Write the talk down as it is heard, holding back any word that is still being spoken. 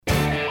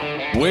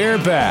We're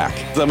back.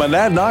 The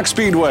Monadnock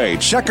Speedway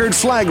Checkered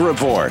Flag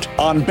Report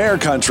on Bear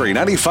Country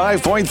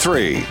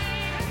 95.3.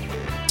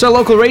 It's our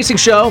local racing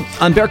show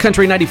on Bear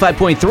Country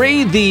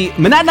 95.3, the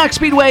Monadnock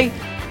Speedway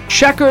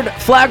Checkered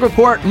Flag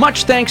Report.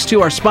 Much thanks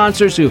to our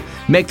sponsors who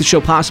make the show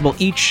possible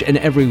each and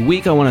every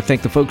week. I want to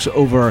thank the folks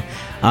over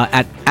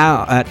at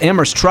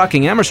Amherst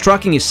Trucking. Amherst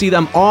Trucking, you see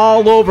them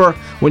all over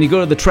when you go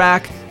to the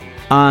track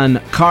on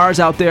cars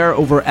out there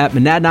over at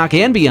Monadnock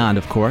and beyond,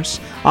 of course.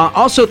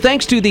 Also,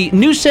 thanks to the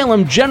New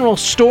Salem General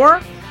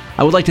Store.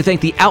 I would like to thank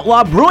the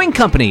Outlaw Brewing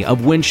Company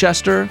of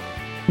Winchester,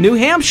 New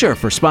Hampshire,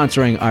 for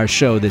sponsoring our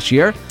show this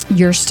year.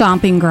 Your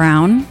stomping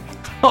ground.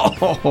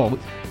 Oh,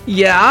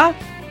 yeah?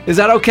 Is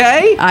that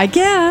okay? I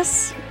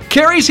guess.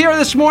 Carrie's here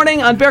this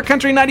morning on Bear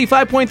Country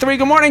 95.3.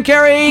 Good morning,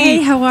 Carrie.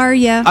 Hey, how are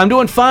you? I'm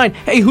doing fine.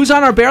 Hey, who's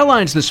on our Bear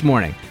lines this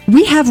morning?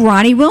 We have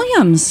Ronnie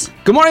Williams.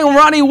 Good morning,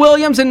 Ronnie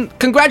Williams, and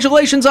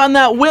congratulations on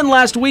that win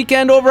last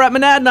weekend over at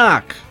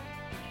Monadnock.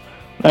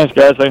 Thanks,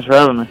 guys. Thanks for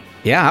having me.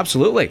 Yeah,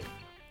 absolutely.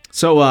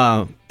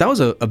 So that was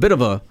a bit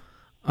of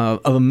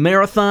a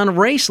marathon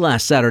race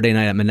last Saturday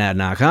night at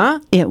Monadnock, huh?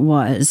 It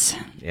was.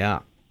 Yeah.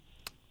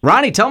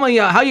 Ronnie, tell me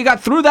how you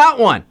got through that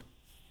one.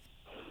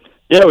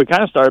 Yeah, we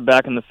kind of started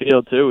back in the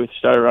field, too. We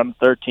started around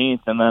the 13th,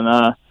 and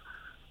then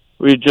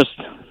we just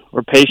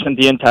were patient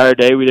the entire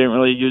day. We didn't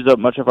really use up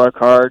much of our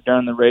car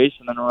during the race,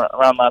 and then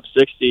around lap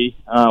 60,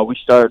 we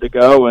started to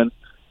go and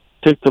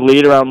took the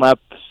lead around lap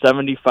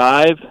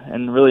 75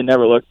 and really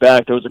never looked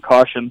back. There was a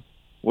caution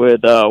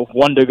with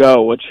 1 to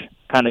go, which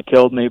kind of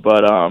killed me,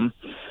 but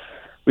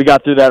we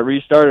got through that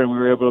restart, and we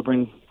were able to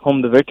bring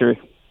home the victory.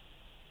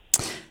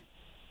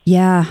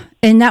 Yeah,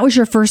 and that was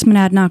your first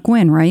Monadnock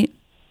win, right?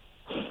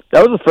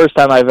 That was the first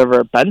time I've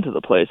ever been to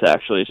the place,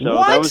 actually. So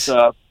what? That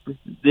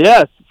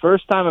was,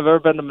 first time I've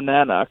ever been to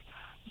Monadnock.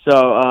 So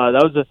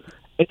that was an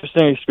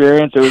interesting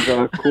experience. It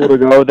was cool to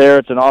go there.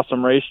 It's an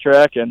awesome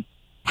racetrack. And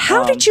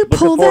how did you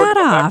pull that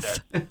off?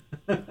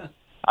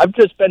 I've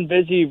just been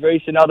busy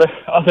racing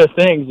other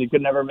things. You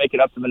could never make it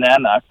up to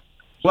Monadnock.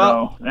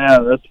 Well, so, yeah,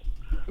 that's.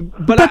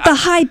 But the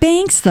high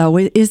banks, though,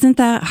 isn't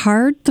that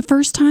hard the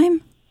first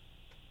time?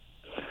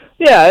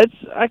 Yeah,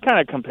 I kind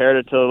of compared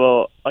it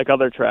to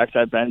other tracks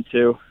I've been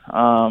to.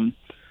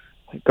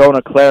 Going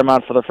to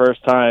Claremont for the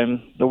first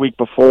time the week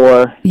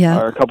before,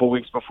 or a couple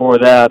weeks before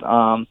that.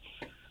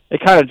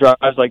 It kind of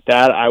drives like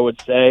that, I would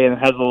say, and it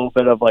has a little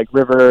bit of like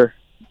Riverhead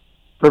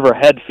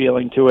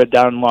feeling to it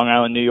down in Long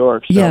Island, New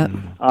York. So, yeah.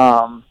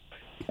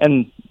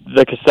 And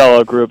the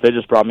Casello group, they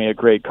just brought me a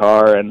great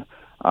car, and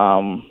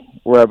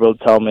were able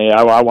to tell me.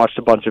 I watched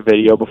a bunch of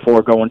video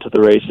before going to the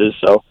races,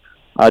 so.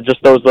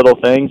 Just those little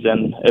things,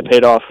 and it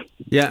paid off.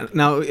 Yeah.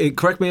 Now,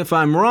 correct me if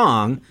I'm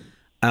wrong.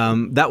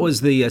 That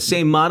was the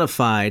same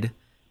modified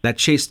that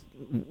Chase.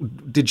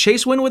 Did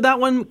Chase win with that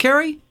one,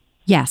 Carrie?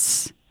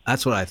 Yes.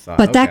 That's what I thought.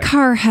 But that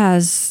car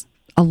has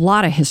a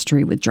lot of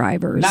history with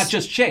drivers. Not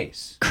just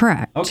Chase.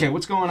 Correct. Okay,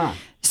 what's going on?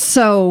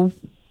 So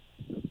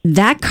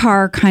that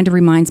car kind of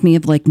reminds me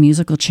of like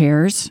musical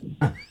chairs.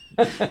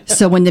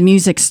 So when the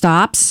music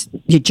stops,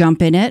 you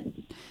jump in it.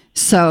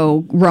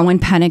 So Rowan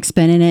Pennick's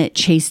been in it,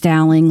 Chase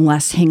Dowling,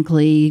 Les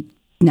Hinckley,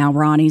 now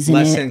Ronnie's in it.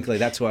 Les Hinckley,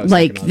 that's what I was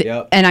thinking of.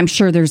 Yep. And I'm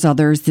sure there's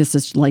others. This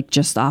is like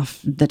just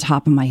off the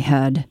top of my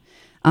head.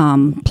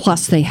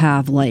 Plus they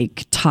have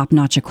like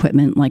top-notch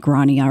equipment, like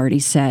Ronnie already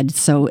said.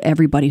 So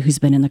everybody who's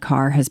been in the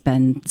car has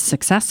been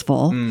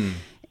successful.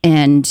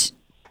 And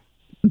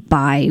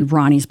by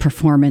Ronnie's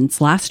performance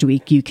last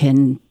week, you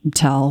can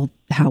tell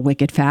how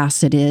wicked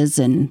fast it is,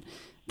 and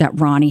that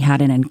Ronnie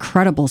had an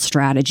incredible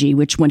strategy,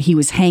 which when he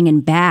was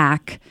hanging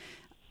back,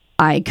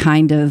 I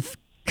kind of,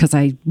 because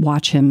I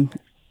watch him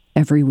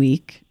every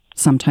week,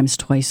 sometimes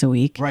twice a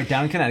week. Right,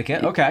 down in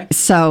Connecticut. Okay.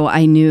 So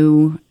I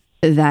knew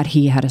that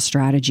he had a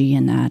strategy,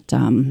 and that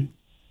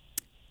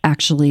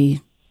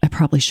actually, I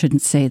probably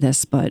shouldn't say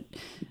this, but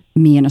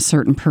me and a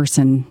certain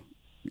person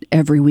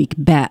every week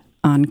bet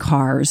on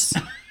cars.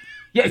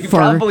 Yeah, you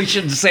probably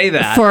shouldn't say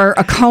that. For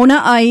a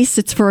Kona Ice.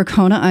 It's for a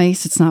Kona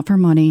Ice. It's not for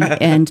money.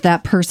 And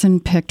that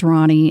person picked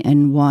Ronnie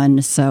and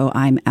won, so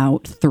I'm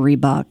out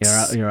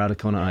 $3. You're out of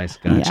Kona Ice.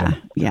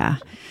 Gotcha. Yeah.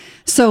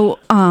 So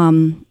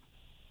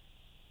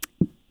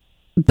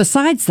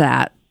besides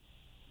that,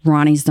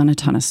 Ronnie's done a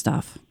ton of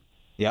stuff.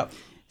 Yep.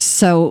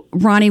 So,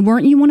 Ronnie,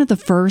 weren't you one of the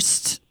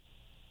first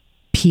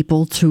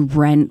people to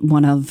rent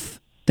one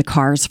of the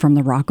cars from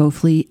the Rocco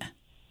fleet?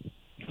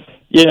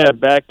 Yeah,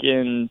 back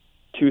in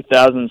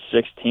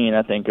 2016,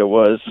 I think it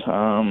was.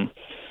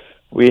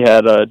 We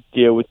had a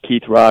deal with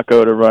Keith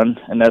Rocco to run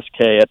an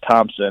SK at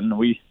Thompson.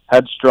 We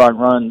had strong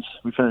runs.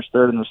 We finished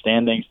third in the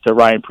standings to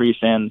Ryan Preece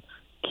and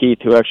Keith,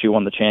 who actually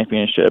won the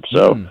championship.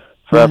 So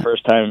for our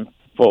first time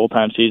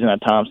full-time season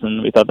at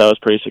Thompson, we thought that was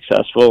pretty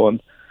successful,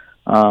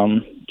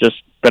 and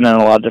just been in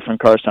a lot of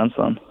different cars since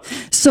then.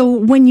 So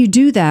when you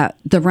do that,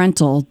 the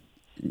rental,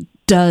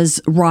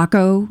 does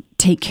Rocco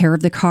take care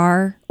of the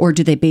car, or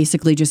do they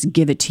basically just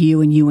give it to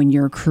you and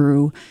your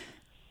crew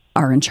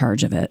are in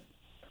charge of it?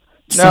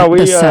 No,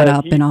 the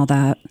setup and all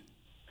that.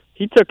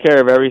 He took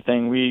care of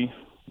everything. Me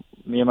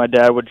and my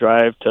dad would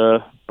drive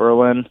to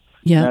Berlin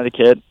Yeah.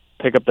 Connecticut,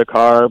 pick up the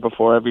car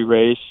before every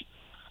race,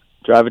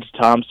 drive it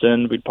to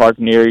Thompson. We'd park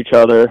near each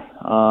other.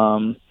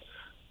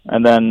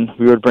 And then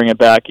we would bring it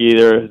back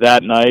either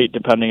that night,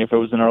 depending if it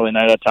was an early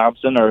night at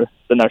Thompson, or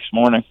the next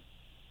morning.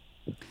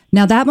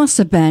 Now, that must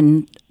have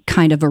been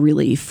kind of a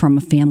relief from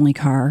a family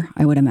car,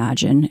 I would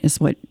imagine, is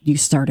what you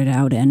started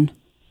out in.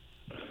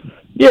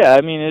 Yeah,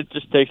 I mean, it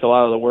just takes a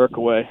lot of the work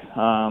away.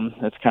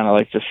 It's kind of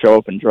like just show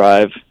up and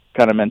drive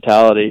kind of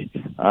mentality.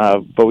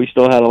 But we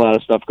still had a lot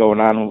of stuff going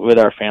on with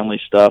our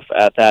family stuff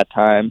at that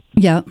time.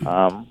 Yeah.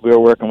 We were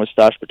working with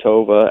Stash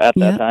Petova at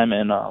that time,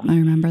 and I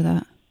remember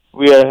that.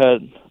 We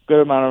had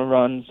good amount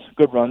of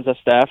good runs at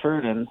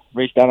Stafford, and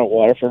raced down at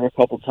Waterford a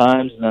couple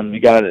times, and then we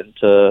got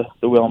into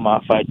the Wheel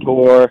Modified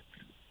Tour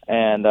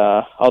and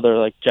other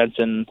like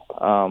Jensen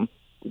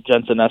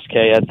SK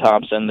at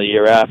Thompson the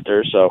year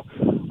after. So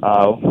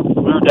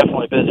we were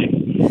definitely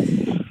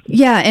busy.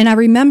 Yeah, and I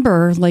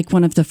remember like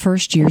one of the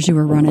first years you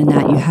were running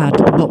that, you had,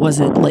 what was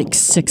it, like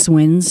 6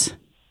 wins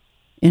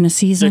in a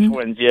season? 6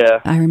 wins, yeah.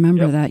 I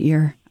remember that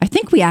year. I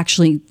think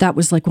that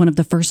was like one of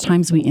the first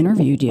times we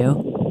interviewed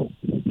you.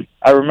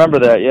 I remember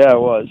that. Yeah, it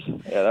was.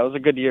 Yeah, that was a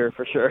good year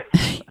for sure.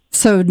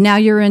 So now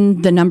you're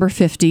in the number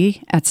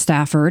 50 at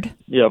Stafford.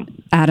 Yep.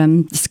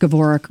 Adam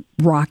Skvorek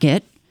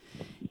Rocket.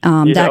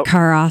 That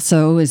car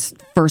also is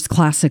first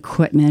class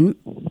equipment.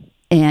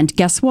 And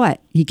guess what?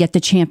 You get the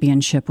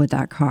championship with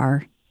that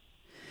car.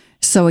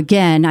 So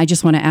again, I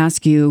just want to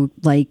ask you,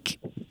 like,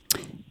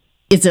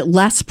 is it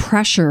less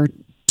pressure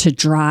to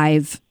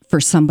drive for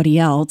somebody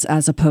else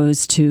as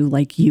opposed to,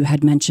 like you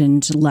had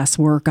mentioned, less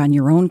work on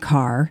your own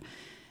car?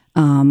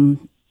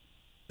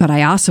 But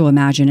I also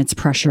imagine it's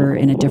pressure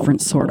in a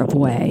different sort of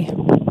way.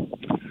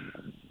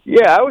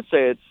 Yeah, I would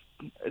say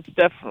it's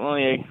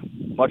definitely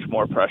much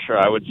more pressure,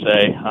 I would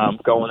say,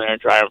 going there and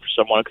driving for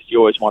someone, because you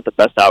always want the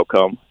best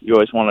outcome. You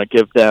always want to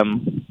give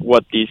them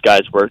what these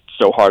guys worked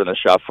so hard in the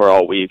shop for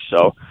all week.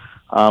 So,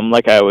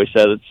 like I always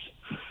said,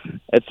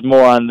 it's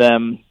more on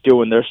them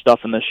doing their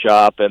stuff in the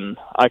shop, and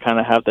I kind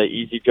of have the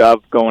easy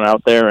job going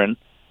out there and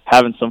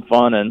having some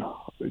fun and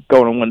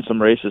going and win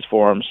some races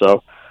for them.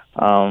 So,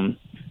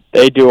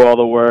 they do all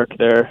the work.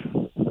 They're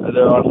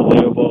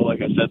unbelievable.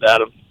 Like I said, the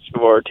Adam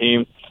Skvorek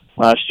team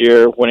last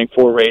year, winning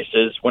 4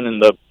 races,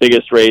 winning the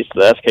biggest race,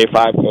 the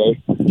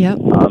SK5K,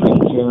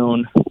 in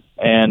June,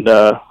 and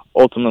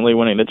ultimately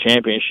winning the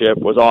championship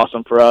was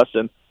awesome for us.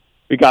 And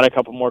we got a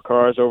couple more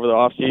cars over the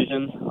off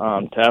season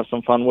to have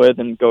some fun with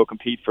and go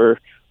compete for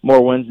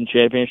more wins and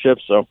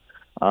championships. So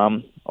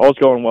all's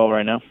going well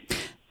right now.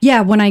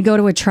 Yeah, when I go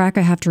to a track,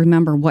 I have to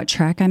remember what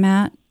track I'm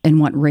at and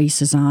what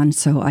race is on,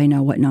 so I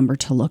know what number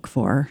to look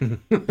for.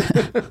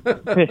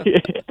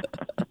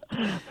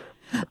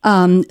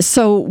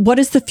 So what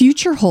does the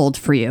future hold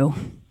for you?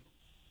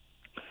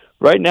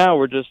 Right now,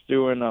 we're just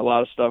doing a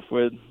lot of stuff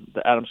with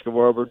the Adam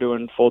Skvorek. We're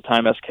doing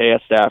full-time SK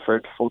at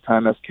Stafford,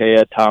 full-time SK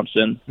at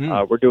Thompson.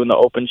 We're doing the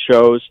open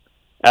shows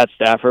at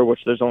Stafford,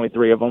 which there's only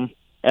 3 of them.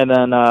 And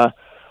then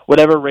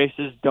whatever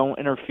races don't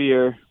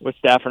interfere with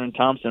Stafford and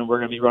Thompson, we're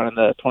going to be running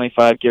the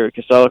 25 Gary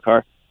Casella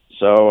car.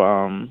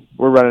 So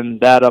we're running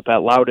that up at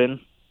Loudon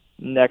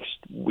next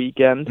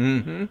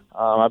weekend,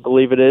 I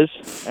believe it is,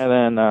 and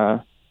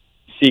then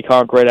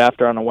Seekonk right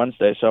after on a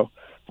Wednesday. So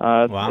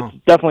it's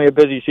definitely a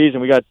busy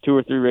season. We got 2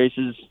 or 3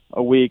 races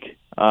a week,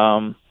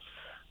 but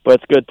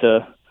it's good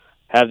to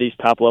have these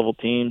top-level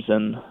teams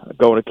and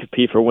go to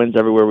compete for wins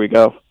everywhere we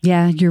go.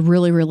 Yeah, you're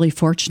really, really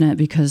fortunate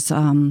because,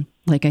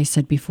 like I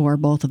said before,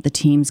 both of the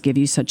teams give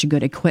you such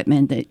good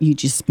equipment that you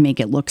just make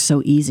it look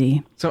so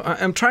easy. So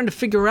I'm trying to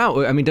figure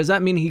out, I mean, does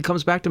that mean he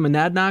comes back to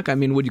Monadnock? I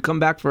mean, would you come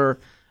back for,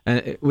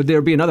 would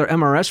there be another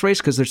MRS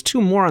race? Because there's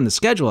 2 more on the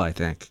schedule, I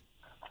think.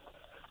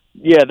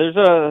 Yeah,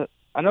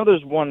 I know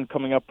there's one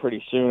coming up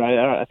pretty soon.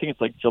 I think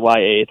it's like July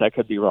 8th. I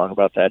could be wrong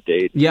about that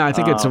date. Yeah, I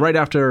think it's right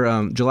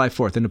after July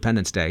 4th,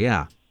 Independence Day,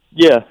 yeah.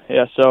 Yeah.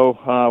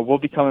 So we'll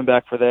be coming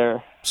back for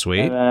there.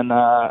 Sweet. And then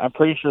I'm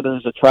pretty sure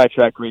there's a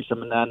tri-track race in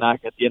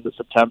Monadnock at the end of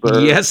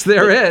September. Yes,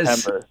 there is.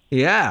 September.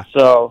 Yeah.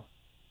 So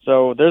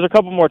there's a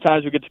couple more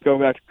times we get to go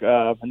back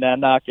to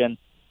Monadnock and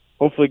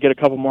hopefully get a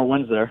couple more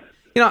wins there.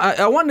 You know,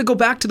 I wanted to go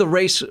back to the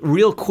race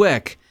real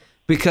quick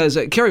because,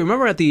 Carrie,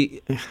 remember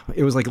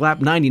it was like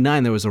lap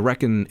 99, there was a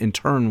wreck in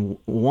turn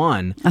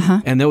 1,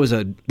 and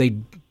they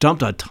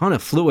dumped a ton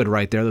of fluid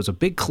right there. There was a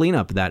big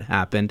cleanup that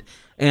happened.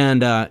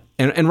 And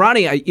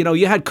Ronnie,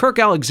 you had Kirk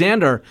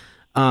Alexander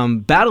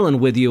battling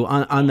with you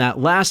on that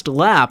last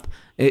lap.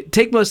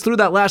 Take us through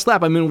that last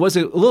lap. I mean, was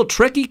it a little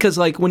tricky? Because,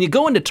 like, when you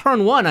go into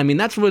turn 1, I mean,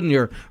 that's when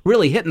you're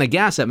really hitting the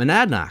gas at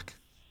Monadnock.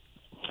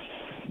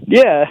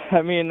 Yeah,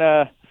 I mean,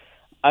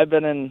 I've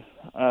been in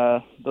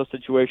those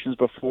situations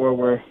before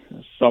where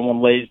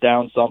someone lays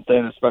down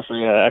something,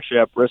 especially actually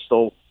at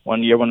Bristol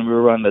one year when we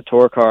were running the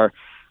tour car.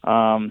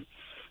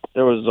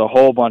 There was a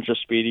whole bunch of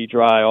speedy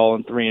dry all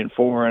in 3 and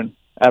 4, and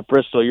at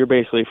Bristol, you're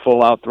basically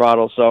full out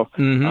throttle. So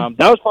that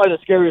was probably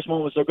the scariest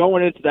moment. So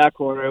going into that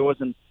corner, it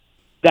wasn't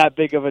that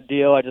big of a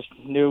deal. I just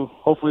knew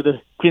hopefully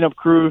the cleanup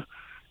crew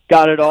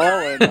got it all.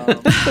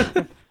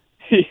 And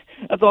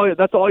That's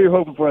all you're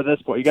hoping for at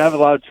this point. You gotta have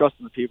a lot of trust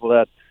in the people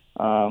that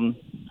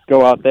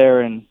go out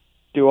there and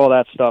do all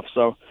that stuff.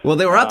 So, well,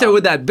 they were out there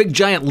with that big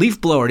giant leaf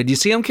blower. Did you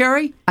see them,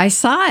 Carrie? I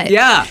saw it.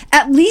 Yeah.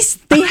 At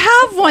least they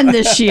have one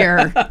this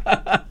year.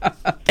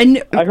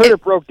 And I heard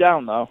it broke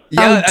down though.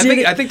 Yeah, Oh,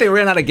 I think they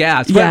ran out of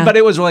gas, Yeah. but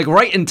it was like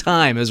right in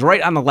time. It was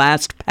right on the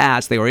last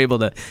pass. They were able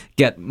to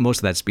get most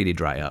of that speedy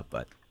dry up,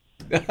 but.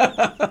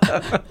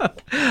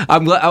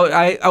 I'm glad.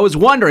 I was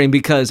wondering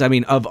because I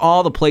mean, of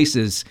all the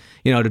places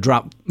to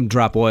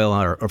drop oil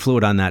or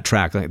fluid on that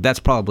track, like, that's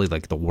probably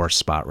like the worst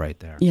spot right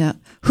there. Yeah.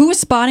 Who was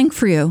spotting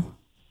for you?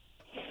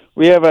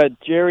 We have a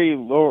Jerry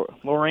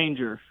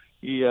Loranger.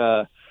 He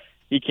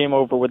came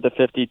over with the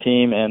 50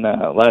 team, and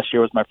last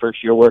year was my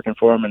first year working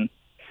for him, and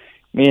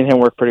me and him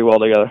work pretty well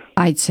together.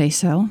 I'd say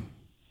so,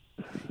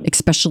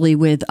 especially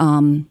with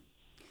a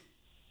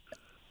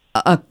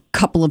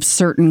couple of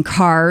certain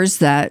cars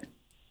that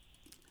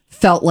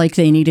felt like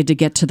they needed to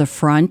get to the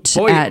front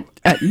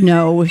at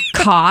no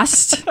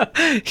cost.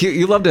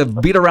 You love to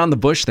beat around the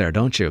bush there,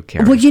 don't you,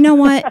 Karen? Well, you know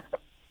what?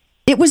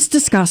 It was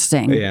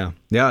disgusting. Yeah.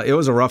 It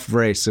was a rough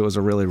race. It was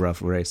a really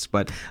rough race,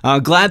 but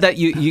glad that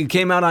you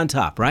came out on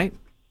top, right?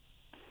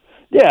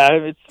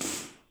 Yeah,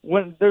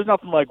 there's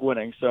nothing like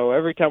winning. So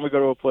every time we go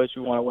to a place,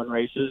 we want to win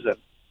races,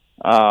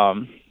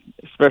 and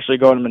especially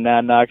going to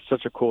Monadnock, it's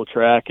such a cool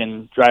track,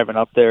 and driving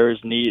up there is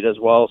neat as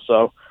well.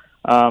 So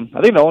I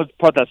think the only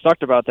part that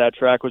sucked about that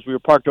track was we were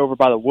parked over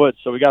by the woods,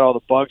 so we got all the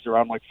bugs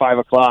around like 5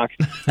 o'clock.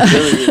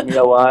 Really eating me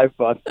alive,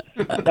 but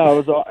no,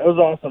 it was an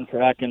awesome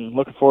track, and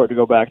looking forward to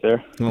go back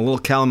there. A little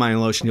calamine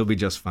lotion, you'll be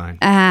just fine.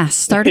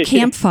 Start a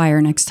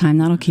campfire next time.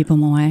 That'll keep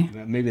them away.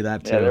 Maybe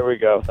that too. Yeah, there we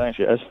go. Thanks,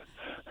 guys.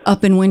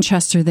 Up in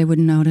Winchester, they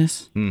wouldn't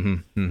notice.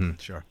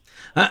 Sure.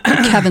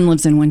 Kevin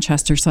lives in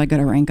Winchester, so I got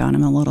to rank on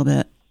him a little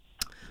bit.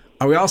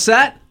 Are we all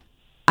set?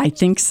 I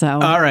think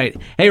so. All right.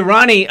 Hey,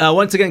 Ronnie,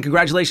 once again,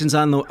 congratulations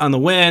on the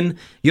win.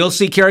 You'll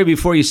see Carrie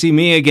before you see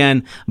me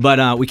again,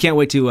 but we can't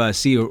wait to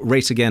see you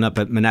race again up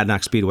at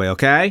Monadnock Speedway,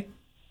 okay?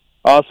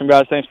 Awesome,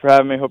 guys. Thanks for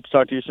having me. Hope to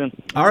talk to you soon.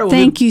 All right.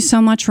 Thank you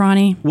so much,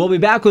 Ronnie. We'll be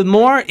back with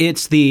more.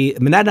 It's the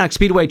Monadnock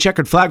Speedway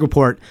Checkered Flag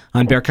Report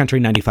on Bear Country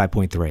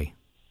 95.3.